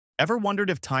Ever wondered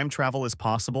if time travel is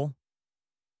possible?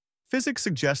 Physics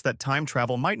suggests that time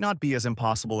travel might not be as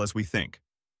impossible as we think.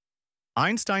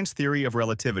 Einstein's theory of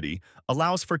relativity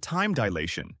allows for time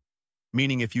dilation,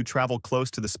 meaning if you travel close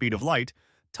to the speed of light,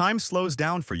 time slows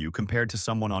down for you compared to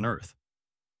someone on Earth.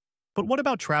 But what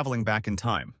about traveling back in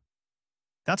time?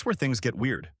 That's where things get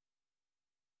weird.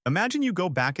 Imagine you go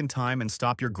back in time and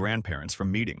stop your grandparents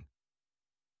from meeting.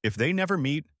 If they never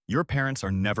meet, your parents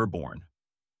are never born.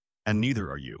 And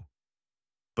neither are you.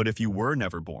 But if you were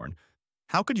never born,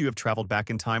 how could you have traveled back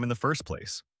in time in the first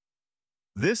place?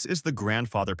 This is the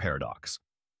grandfather paradox,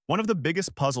 one of the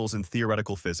biggest puzzles in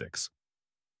theoretical physics.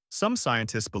 Some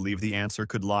scientists believe the answer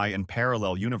could lie in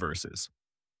parallel universes.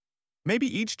 Maybe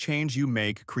each change you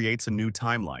make creates a new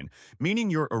timeline, meaning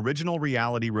your original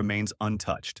reality remains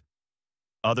untouched.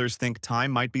 Others think time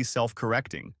might be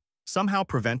self-correcting, somehow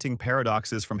preventing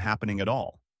paradoxes from happening at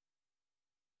all.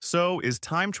 So, is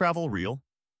time travel real?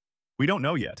 We don't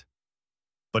know yet.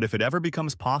 But if it ever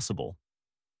becomes possible,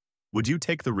 would you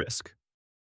take the risk?